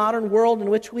postmodern world in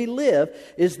which we live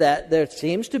is that there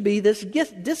seems to be this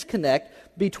disconnect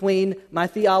between my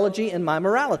theology and my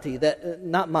morality. That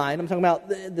not mine. I'm talking about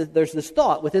there's this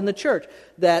thought within the church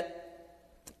that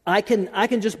I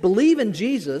can just believe in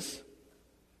Jesus,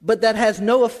 but that has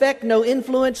no effect, no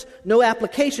influence, no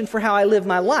application for how I live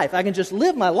my life. I can just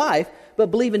live my life, but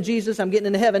believe in Jesus, I'm getting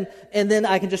into heaven, and then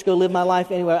I can just go live my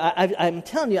life anywhere. I'm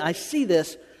telling you, I see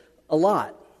this a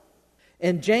lot.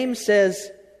 And James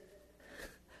says,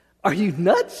 are you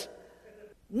nuts?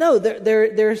 No,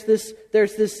 there's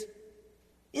this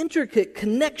intricate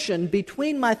connection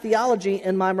between my theology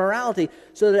and my morality,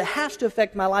 so that it has to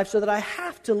affect my life, so that I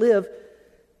have to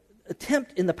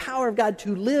attempt in the power of God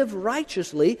to live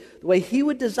righteously the way He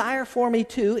would desire for me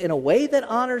to, in a way that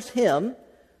honors Him,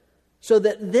 so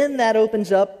that then that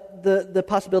opens up the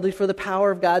possibility for the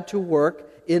power of God to work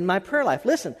in my prayer life.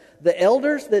 Listen, the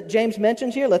elders that James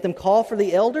mentions here, let them call for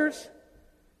the elders.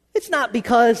 It's not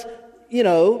because,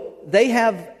 they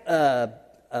have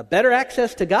better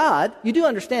access to God. You do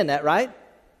understand that, right?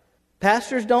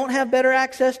 Pastors don't have better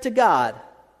access to God.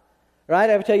 Right?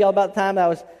 I ever tell you all about the time I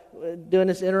was doing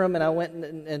this interim, and I went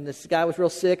and this guy was real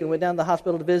sick and went down to the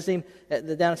hospital to visit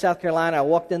him down in South Carolina. I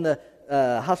walked in the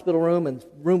hospital room, and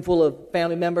room full of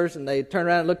family members, and they turned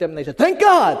around and looked at me and they said, "Thank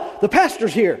God, the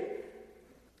pastor's here."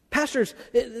 Pastors,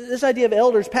 this idea of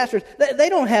elders, pastors, they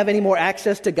don't have any more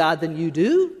access to God than you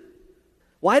do.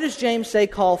 Why does James say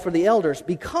call for the elders?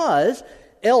 Because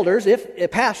elders,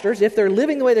 if pastors, if they're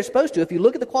living the way they're supposed to, if you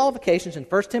look at the qualifications in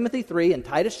 1 Timothy 3 and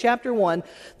Titus chapter 1,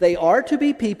 they are to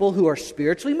be people who are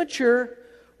spiritually mature,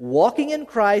 walking in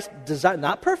Christ,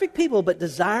 not perfect people, but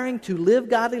desiring to live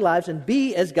godly lives and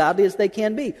be as godly as they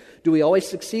can be. Do we always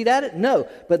succeed at it? No.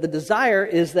 But the desire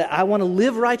is that I want to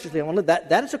live righteously. I want to live.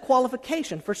 That is a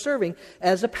qualification for serving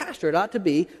as a pastor. It ought to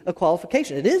be a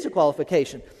qualification. It is a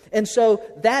qualification. And so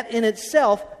that in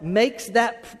itself makes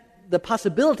that the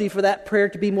possibility for that prayer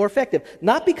to be more effective.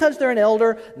 Not because they're an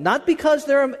elder, not because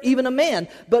they're even a man,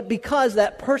 but because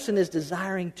that person is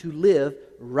desiring to live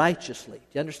righteously. Do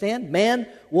you understand? Man,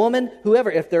 woman, whoever,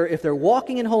 if they're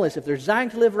walking in holiness, if they're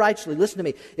desiring to live righteously, listen to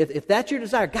me. If that's your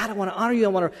desire, God, I want to honor you. I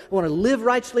want to live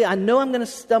righteously. I know I'm going to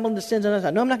stumble into sins on us. I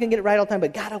know I'm not going to get it right all the time,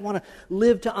 but God, I want to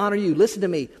live to honor you. Listen to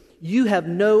me. You have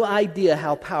no idea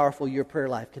how powerful your prayer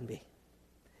life can be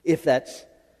if that's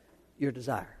your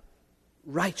desire.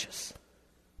 Righteous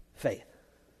faith.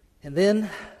 And then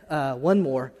one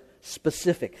more,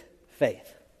 specific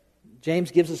faith.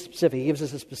 James gives us specific. He gives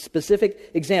us a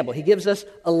specific example. He gives us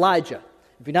Elijah.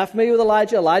 If you're not familiar with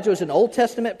Elijah, Elijah was an Old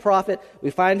Testament prophet. We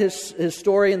find his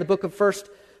story in the book of 1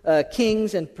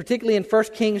 Kings, and particularly in 1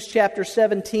 Kings chapter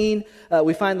 17,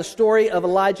 we find the story of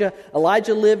Elijah.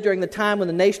 Elijah lived during the time when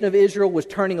the nation of Israel was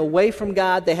turning away from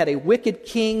God. They had a wicked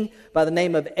king by the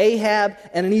name of Ahab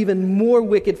and an even more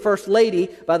wicked first lady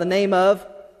by the name of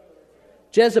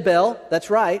Jezebel.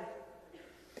 That's right.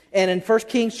 And in 1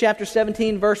 Kings chapter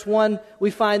 17, verse 1, we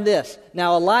find this.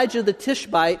 Now Elijah the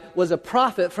Tishbite was a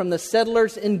prophet from the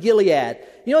settlers in Gilead.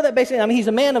 You know what that basically, I mean, he's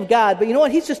a man of God, but you know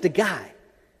what? He's just a guy.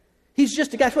 He's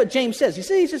just a guy. That's what James says. He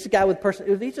says he's just a guy with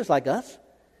personality. He's just like us.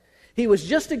 He was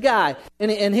just a guy.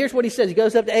 And here's what he says. He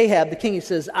goes up to Ahab, the king. He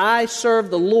says, "I serve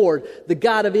the Lord, the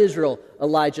God of Israel."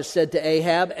 Elijah said to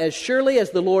Ahab, "As surely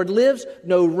as the Lord lives,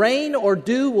 no rain or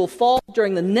dew will fall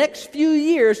during the next few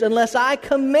years unless I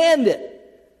command it."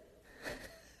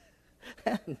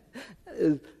 That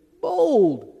is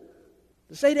bold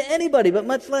to say to anybody, but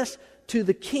much less to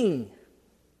the king,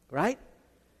 right?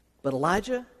 But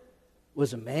Elijah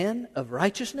was a man of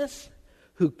righteousness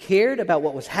who cared about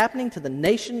what was happening to the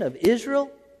nation of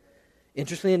Israel.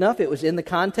 Interestingly enough, it was in the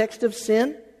context of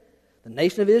sin. The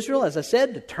nation of Israel, as I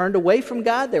said, turned away from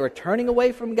God. They were turning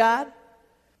away from God.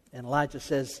 And Elijah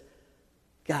says,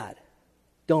 "God,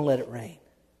 don't let it rain.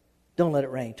 Don't let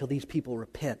it rain till these people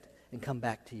repent and come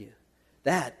back to you."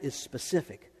 That is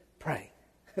specific praying,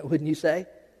 wouldn't you say?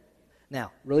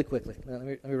 Now, really quickly, let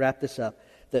me wrap this up.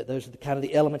 Those are the kind of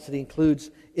the elements that he includes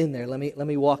in there. Let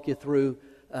me walk you through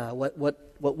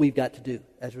what we've got to do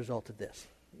as a result of this.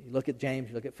 You look at James,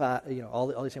 you look at all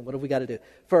these things. What have we got to do?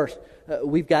 First,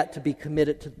 we've got to be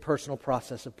committed to the personal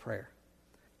process of prayer.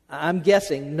 I'm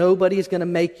guessing nobody's going to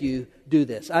make you do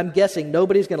this. I'm guessing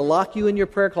nobody's going to lock you in your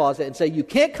prayer closet and say you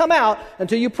can't come out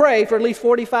until you pray for at least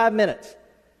 45 minutes.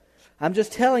 I'm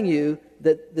just telling you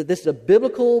that this is a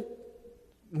biblical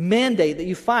mandate that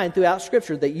you find throughout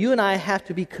Scripture, that you and I have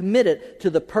to be committed to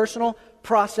the personal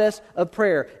process of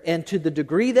prayer. And to the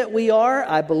degree that we are,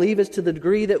 I believe is to the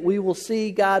degree that we will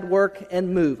see God work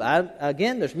and move.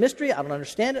 Again, there's mystery. I don't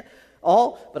understand it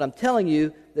all, but I'm telling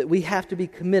you that we have to be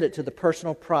committed to the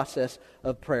personal process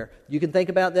of prayer. You can think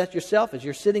about that yourself. As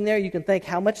you're sitting there, you can think,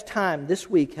 how much time this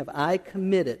week have I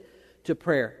committed to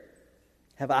prayer?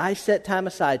 Have I set time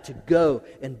aside to go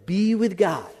and be with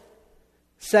God?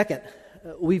 Second,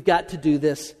 we've got to do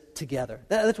this together.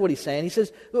 That's what he's saying. He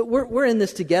says, we're in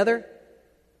this together.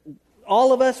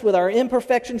 All of us with our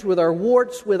imperfections, with our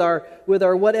warts, with our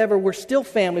whatever, we're still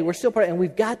family, we're still praying, and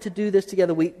we've got to do this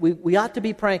together. We ought to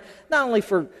be praying not only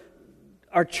for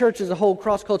our church as a whole,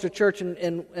 cross-culture church,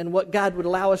 and what God would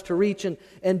allow us to reach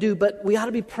and do, but we ought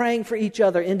to be praying for each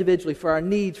other individually, for our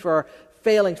needs, for our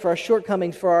failings, for our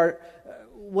shortcomings, for our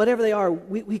whatever they are.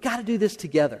 We got to do this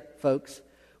together, folks.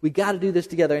 We got to do this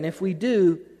together. And if we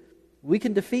do, we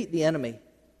can defeat the enemy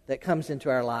that comes into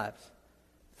our lives.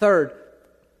 Third,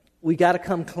 we got to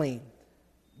come clean.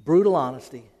 Brutal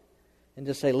honesty. And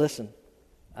just say, listen,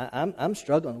 I'm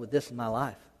struggling with this in my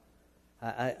life.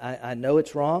 I know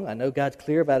it's wrong. I know God's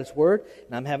clear about His Word,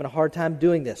 and I'm having a hard time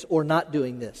doing this or not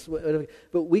doing this.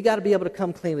 But we got to be able to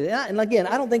come clean with it. And again,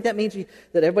 I don't think that means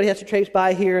that everybody has to traipse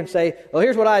by here and say, "Oh,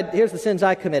 here's the sins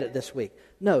I committed this week."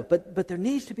 No, but there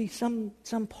needs to be some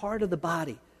part of the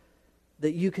body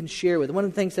that you can share with. One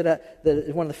of the things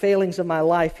one of the failings of my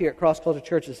life here at Cross Culture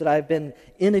Church is that I've been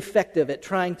ineffective at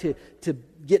trying to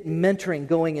get mentoring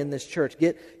going in this church.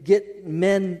 Get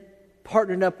men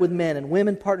partnered up with men and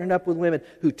women partnered up with women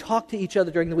who talk to each other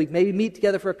during the week, maybe meet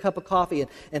together for a cup of coffee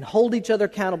and hold each other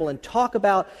accountable and talk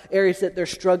about areas that they're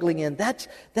struggling in. That's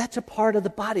a part of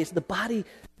the body. It's the body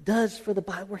does for the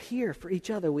body. We're here for each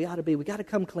other. We ought to be. We got to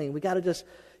come clean. We got to just,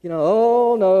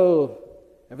 oh no,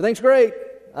 everything's great.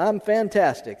 I'm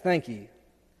fantastic. Thank you.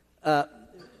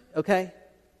 Okay.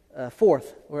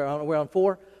 Fourth. We're on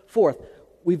four. Fourth,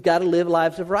 we've got to live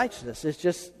lives of righteousness.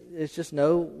 It's just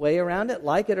no way around it.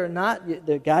 Like it or not,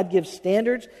 God gives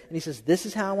standards, and He says, this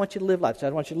is how I want you to live life. So I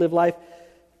want you to live life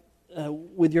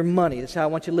with your money. This is how I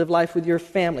want you to live life with your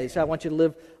family. This is how I want you to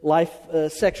live life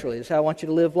sexually. This is how I want you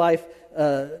to live life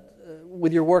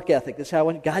with your work ethic. This is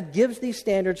how God gives these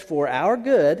standards for our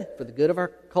good, for the good of our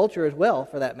culture as well,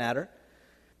 for that matter.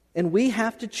 And we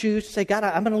have to choose to say, God,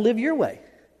 I'm going to live your way.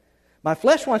 My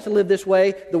flesh wants to live this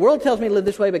way. The world tells me to live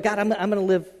this way, but God, I'm going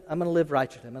to live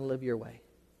righteously. I'm going to live your way.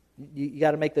 You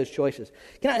got to make those choices.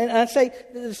 I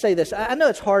say this. I know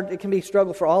it's hard. It can be a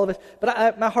struggle for all of us,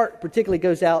 but my heart particularly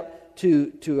goes out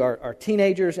to our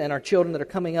teenagers and our children that are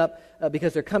coming up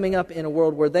because they're coming up in a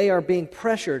world where they are being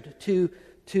pressured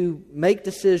to make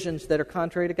decisions that are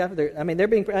contrary to God. They're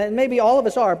being, and maybe all of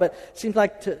us are, but it seems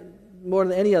like more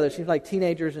than any other, it seems like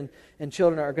teenagers and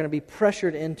children are going to be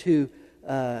pressured into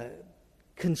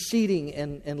conceding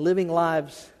and living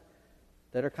lives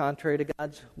that are contrary to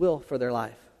God's will for their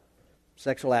life.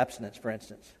 Sexual abstinence, for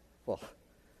instance. Well,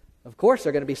 of course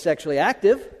they're going to be sexually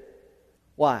active.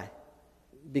 Why?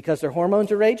 Because their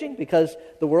hormones are raging? Because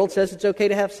the world says it's okay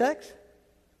to have sex?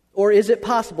 Or is it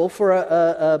possible for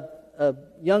a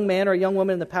young man or a young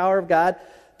woman in the power of God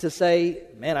to say,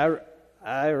 man, I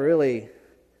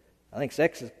think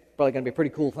sex is probably going to be a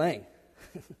pretty cool thing.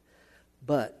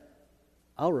 But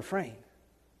I'll refrain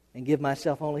and give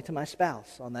myself only to my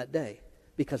spouse on that day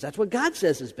because that's what God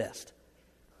says is best.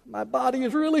 My body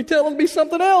is really telling me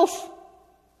something else.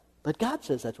 But God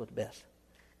says that's what's best.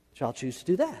 So I'll choose to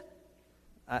do that.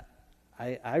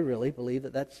 I really believe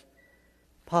that that's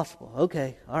possible.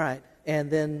 Okay, all right. And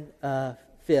then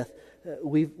fifth,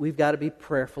 we've got to be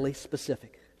prayerfully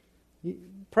specific.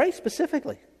 Pray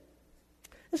specifically.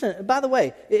 Listen, by the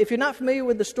way, if you're not familiar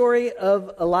with the story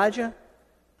of Elijah's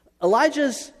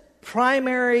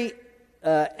primary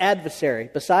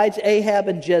adversary, besides Ahab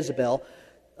and Jezebel,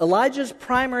 Elijah's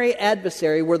primary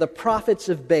adversary were the prophets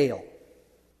of Baal.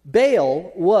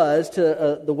 Baal was,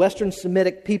 to the Western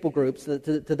Semitic people groups, to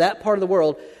that part of the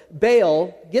world,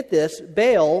 Baal, get this,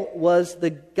 Baal was the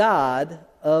god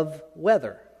of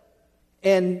weather.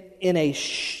 And in a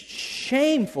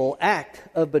shameful act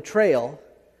of betrayal,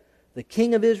 the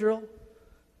king of Israel,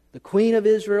 the queen of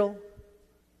Israel,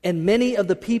 and many of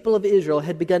the people of Israel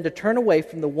had begun to turn away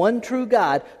from the one true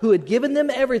God who had given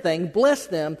them everything, blessed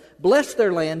them, blessed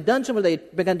their land, done something. They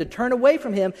had begun to turn away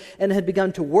from Him and had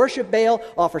begun to worship Baal,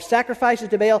 offer sacrifices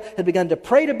to Baal, had begun to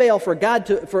pray to Baal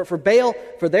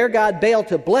for their God, Baal,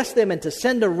 to bless them and to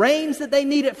send the rains that they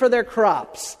needed for their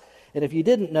crops. And if you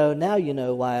didn't know, now you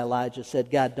know why Elijah said,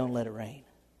 God, don't let it rain.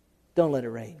 Don't let it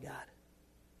rain, God.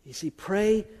 You see,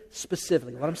 pray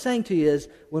specifically. What I'm saying to you is,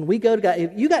 when we go to God,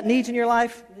 if you got needs in your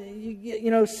life,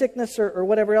 sickness or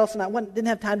whatever else, and I didn't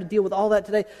have time to deal with all that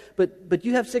today, but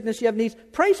you have sickness, you have needs,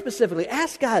 pray specifically.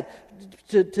 Ask God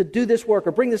to do this work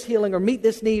or bring this healing or meet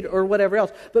this need or whatever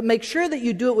else. But make sure that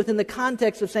you do it within the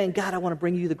context of saying, God, I want to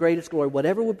bring you the greatest glory.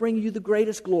 Whatever will bring you the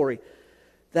greatest glory,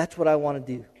 that's what I want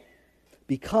to do.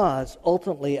 Because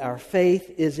ultimately our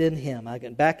faith is in Him. I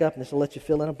can back up, and this will let you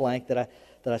fill in a blank that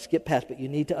I skipped past, but you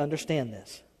need to understand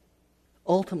this.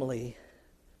 Ultimately,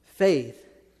 faith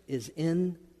is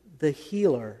in the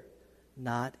healer,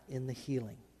 not in the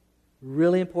healing.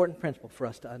 Really important principle for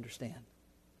us to understand.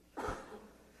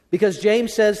 Because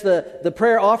James says the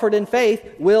prayer offered in faith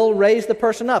will raise the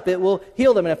person up. It will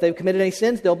heal them, and if they've committed any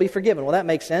sins, they'll be forgiven. Well, that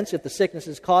makes sense. If the sickness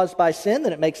is caused by sin,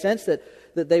 then it makes sense that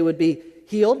they would be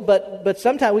healed. But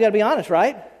sometimes we got to be honest,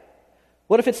 right?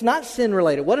 What if it's not sin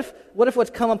related? What if what's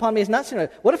come upon me is not sin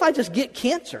related? What if I just get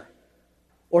cancer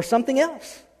or something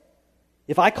else?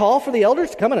 If I call for the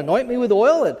elders to come and anoint me with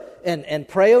oil and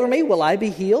pray over me, will I be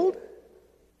healed?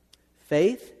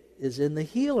 Faith is in the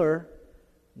healer,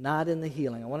 not in the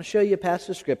healing. I want to show you a passage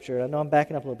of Scripture. I know I'm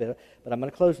backing up a little bit, but I'm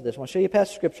going to close with this. I want to show you a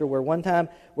passage of Scripture where one time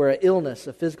an illness,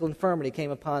 a physical infirmity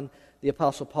came upon the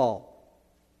Apostle Paul.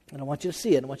 And I want you to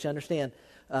see it. I want you to understand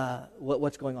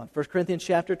what's going on. 1 Corinthians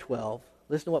chapter 12.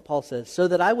 Listen to what Paul says. So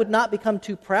that I would not become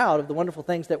too proud of the wonderful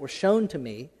things that were shown to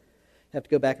me. You have to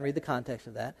go back and read the context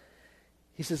of that.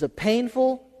 He says, a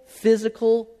painful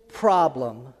physical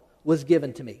problem was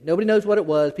given to me. Nobody knows what it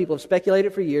was. People have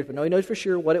speculated for years, but nobody knows for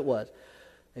sure what it was.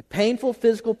 A painful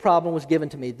physical problem was given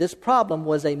to me. This problem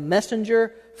was a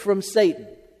messenger from Satan.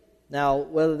 Now,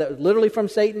 whether that was literally from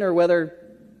Satan or whether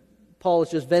Paul is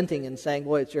just venting and saying,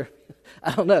 boy, it's your...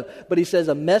 I don't know. But he says,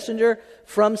 a messenger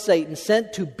from Satan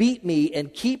sent to beat me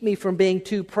and keep me from being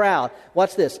too proud.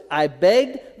 Watch this. I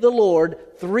begged the Lord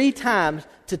 3 times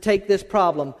to take this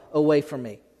problem away from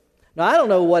me. Now, I don't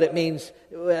know what it means.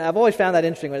 I've always found that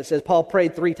interesting when it says Paul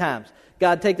prayed 3 times.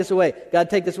 God, take this away. God,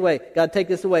 take this away. God, take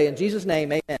this away. In Jesus'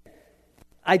 name, amen.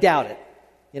 I doubt it.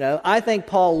 I think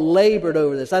Paul labored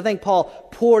over this. I think Paul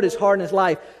poured his heart and his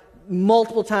life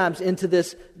multiple times into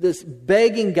this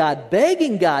begging God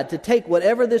to take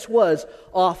whatever this was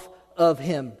off of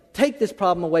him. Take this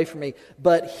problem away from me.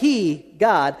 But he,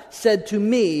 God, said to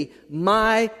me,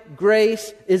 my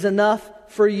grace is enough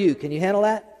for you. Can you handle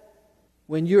that?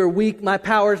 When you're weak, my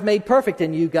power is made perfect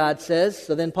in you, God says.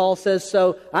 So then Paul says,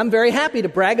 so I'm very happy to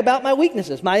brag about my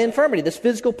weaknesses, my infirmity, this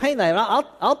physical pain that I have.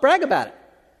 I'll brag about it.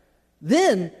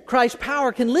 Then Christ's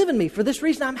power can live in me. For this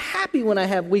reason, I'm happy when I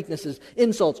have weaknesses,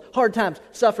 insults, hard times,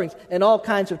 sufferings, and all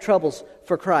kinds of troubles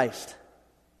for Christ.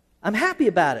 I'm happy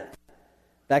about it.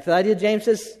 Back to the idea, James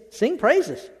says, sing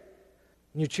praises.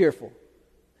 And you're cheerful.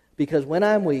 Because when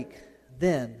I'm weak,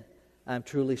 then I'm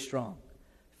truly strong.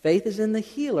 Faith is in the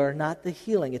healer, not the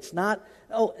healing. It's not,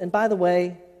 oh, and by the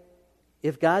way,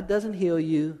 if God doesn't heal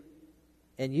you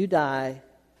and you die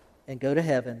and go to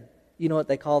heaven, you know what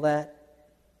they call that?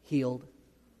 Healed.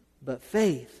 But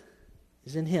faith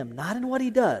is in Him, not in what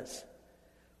He does.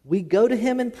 We go to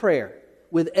Him in prayer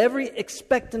with every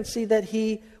expectancy that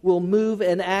He will move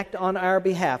and act on our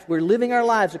behalf. We're living our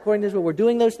lives according to His will. We're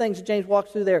doing those things that James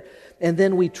walks through there. And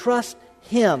then we trust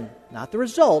Him, not the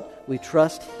result. We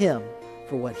trust Him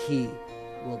for what He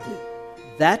will do.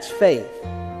 That's faith.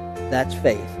 That's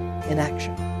faith in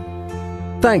action.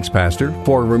 Thanks, Pastor,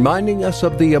 for reminding us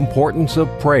of the importance of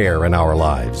prayer in our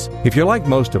lives. If you're like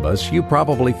most of us, you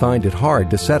probably find it hard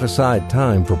to set aside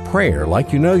time for prayer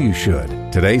like you know you should.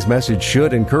 Today's message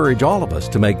should encourage all of us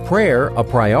to make prayer a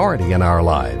priority in our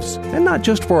lives, and not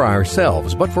just for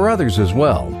ourselves, but for others as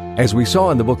well. As we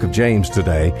saw in the book of James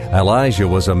today, Elijah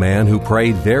was a man who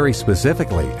prayed very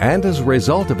specifically, and as a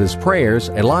result of his prayers,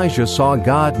 Elijah saw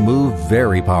God move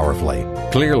very powerfully.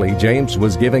 Clearly, James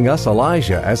was giving us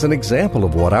Elijah as an example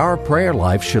of what our prayer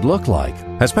life should look like.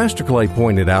 As Pastor Clay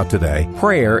pointed out today,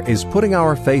 prayer is putting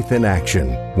our faith in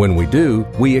action. When we do,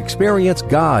 we experience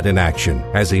God in action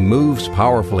as He moves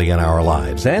powerfully in our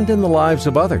lives and in the lives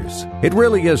of others. It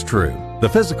really is true. The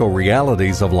physical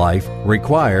realities of life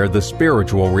require the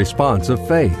spiritual response of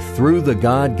faith through the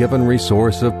God-given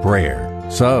resource of prayer.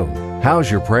 So, how's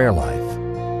your prayer life?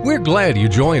 We're glad you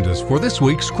joined us for this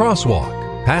week's Crosswalk.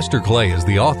 Pastor Clay is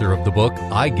the author of the book,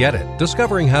 I Get It,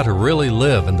 Discovering How to Really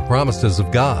Live in the Promises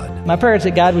of God. My prayer is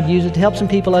that God would use it to help some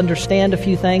people understand a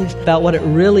few things about what it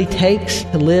really takes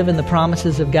to live in the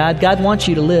promises of God. God wants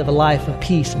you to live a life of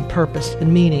peace and purpose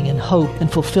and meaning and hope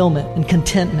and fulfillment and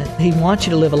contentment. He wants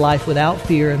you to live a life without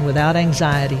fear and without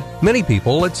anxiety. Many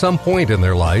people at some point in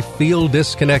their life feel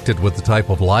disconnected with the type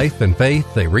of life and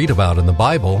faith they read about in the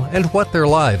Bible and what their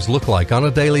lives look like on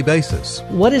a daily basis.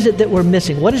 What is it that we're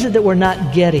missing? What is it that we're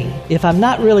not getting? If I'm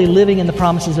not really living in the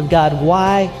promises of God,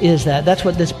 why is that? That's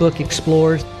what this book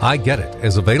explores. I Get It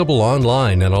is available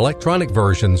online in electronic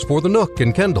versions for the Nook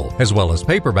and Kindle, as well as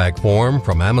paperback form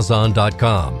from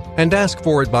Amazon.com. And ask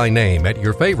for it by name at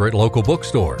your favorite local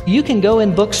bookstore. You can go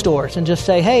in bookstores and just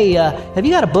say, hey, have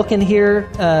you got a book in here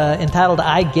entitled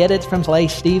I Get It from Clay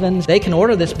Stevens? They can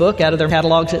order this book out of their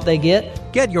catalogs that they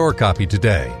get. Get your copy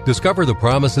today. Discover the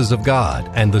promises of God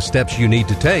and the steps you need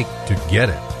to take to get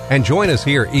it. And join us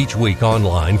here each week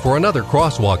online for another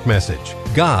Crosswalk message.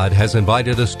 God has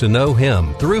invited us to know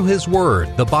Him through His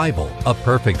Word, the Bible, a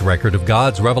perfect record of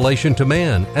God's revelation to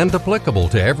man and applicable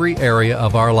to every area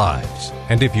of our lives.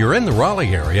 And if you're in the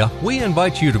Raleigh area, we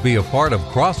invite you to be a part of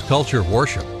Cross Culture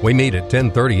Worship. We meet at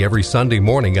 10:30 every Sunday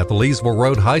morning at the Leesville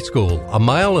Road High School, a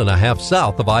mile and a half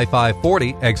south of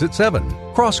I-540, Exit 7.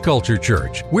 Cross Culture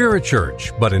Church. We're a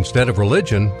church, but instead of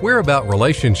religion, we're about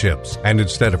relationships. And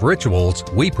instead of rituals,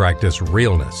 we practice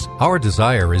realness. Our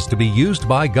desire is to be used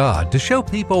by God to show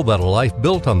people that a life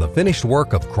built on the finished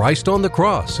work of Christ on the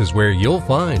cross is where you'll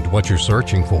find what you're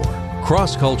searching for.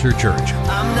 Cross Culture Church.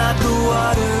 I'm not the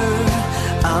water,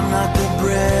 I'm not the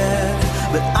bread,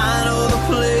 but I know the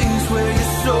place where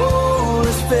your soul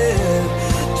is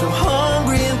fed. So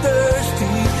hungry and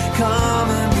thirsty, come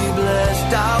and be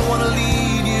blessed. I want to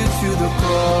lead you to the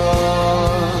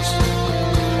cross.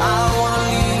 I want to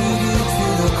lead you to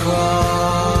the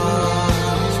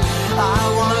cross. I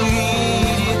want to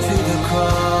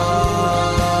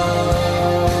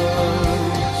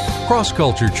Cross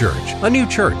Culture Church, a new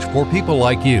church for people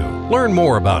like you. Learn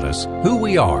more about us, who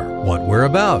we are, what we're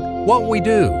about, what we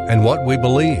do, and what we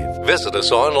believe. Visit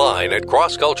us online at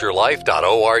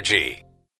crossculturelife.org.